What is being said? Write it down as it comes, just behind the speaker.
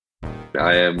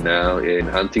I am now in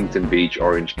Huntington Beach,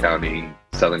 Orange County,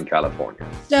 Southern California.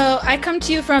 So I come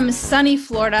to you from sunny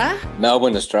Florida.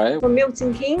 Melbourne, Australia. From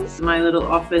Milton Keynes. My little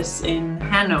office in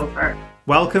Hanover.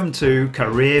 Welcome to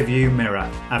Career View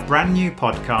Mirror, a brand new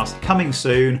podcast coming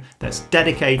soon that's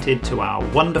dedicated to our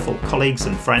wonderful colleagues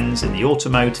and friends in the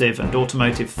automotive and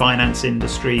automotive finance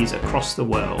industries across the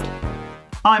world.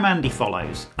 I'm Andy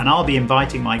Follows, and I'll be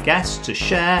inviting my guests to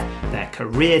share their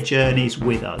career journeys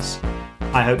with us.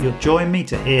 I hope you'll join me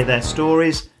to hear their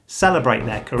stories, celebrate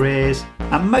their careers,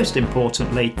 and most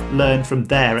importantly, learn from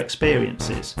their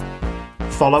experiences.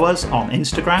 Follow us on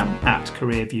Instagram at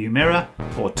Career View Mirror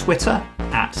or Twitter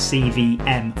at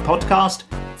CVM Podcast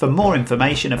for more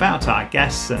information about our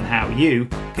guests and how you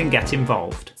can get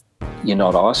involved. You're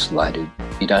not isolated.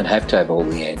 You don't have to have all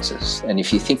the answers. And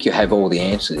if you think you have all the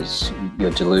answers,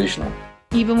 you're delusional.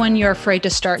 Even when you're afraid to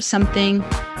start something,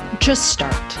 just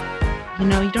start.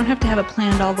 You don't have to have it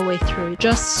planned all the way through.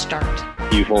 Just start.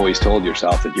 You've always told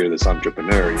yourself that you're this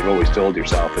entrepreneur. You've always told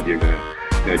yourself that you're going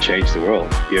to change the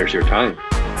world. Here's your time.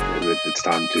 It's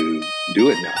time to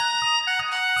do it now.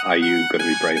 Are you going to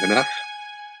be brave enough?